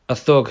A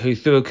thug who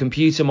threw a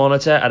computer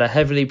monitor at a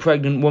heavily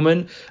pregnant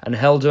woman and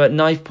held her at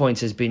knife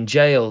point has been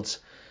jailed.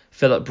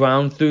 Philip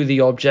Brown threw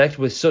the object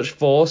with such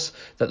force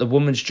that the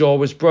woman's jaw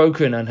was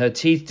broken and her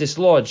teeth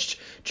dislodged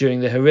during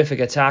the horrific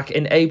attack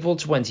in April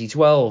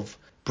 2012.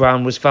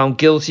 Brown was found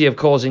guilty of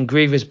causing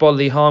grievous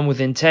bodily harm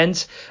with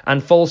intent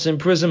and false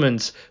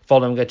imprisonment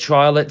following a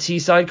trial at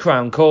Teesside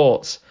Crown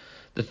Court.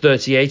 The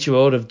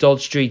 38-year-old of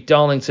Dodge Street,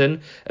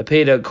 Darlington,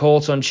 appeared at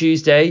court on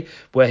Tuesday,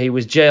 where he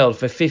was jailed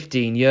for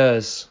 15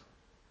 years.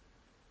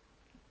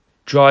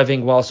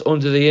 Driving whilst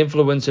under the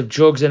influence of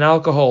drugs and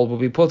alcohol will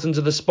be put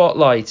into the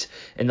spotlight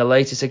in the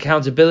latest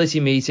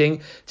accountability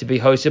meeting to be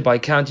hosted by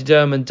County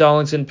Durham and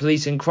Darlington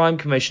Police and Crime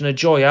Commissioner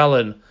Joy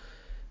Allen.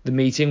 The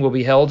meeting will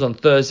be held on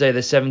Thursday the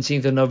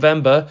 17th of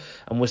November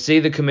and will see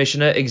the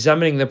Commissioner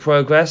examining the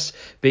progress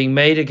being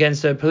made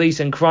against her police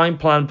and crime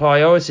plan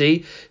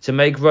priority to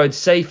make roads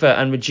safer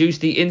and reduce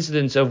the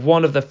incidence of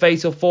one of the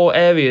fatal 4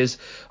 areas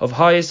of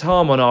highest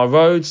harm on our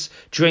roads: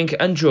 drink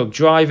and drug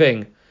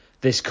driving.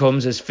 This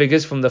comes as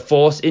figures from the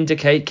force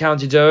indicate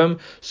County Durham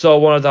saw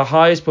one of the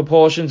highest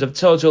proportions of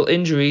total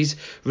injuries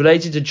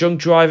related to drunk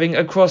driving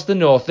across the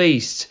North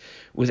East,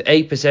 with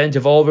 8%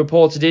 of all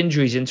reported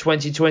injuries in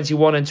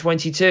 2021 and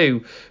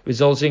 22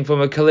 resulting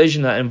from a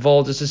collision that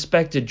involved a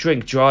suspected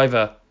drink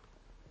driver.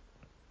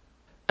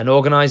 And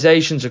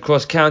organisations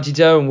across County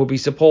Durham will be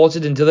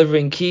supported in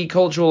delivering key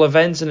cultural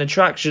events and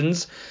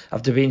attractions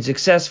after being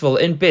successful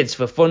in bids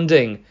for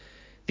funding.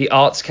 The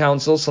Arts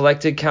Council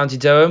selected County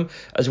Durham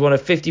as one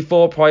of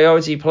 54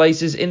 priority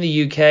places in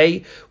the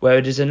UK, where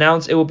it is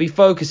announced it will be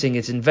focusing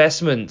its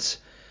investment.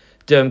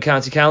 Durham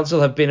County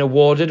Council have been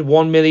awarded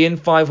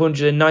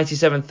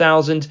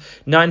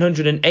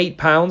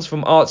 £1,597,908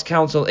 from Arts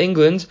Council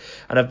England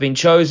and have been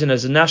chosen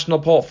as a national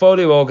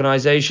portfolio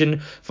organisation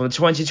from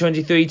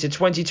 2023 to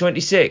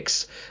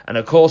 2026 and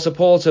a core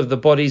supporter of the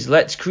body's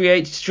Let's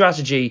Create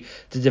strategy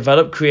to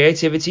develop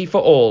creativity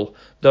for all.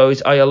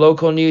 Those are your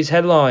local news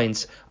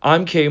headlines.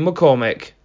 I'm Kieran McCormick.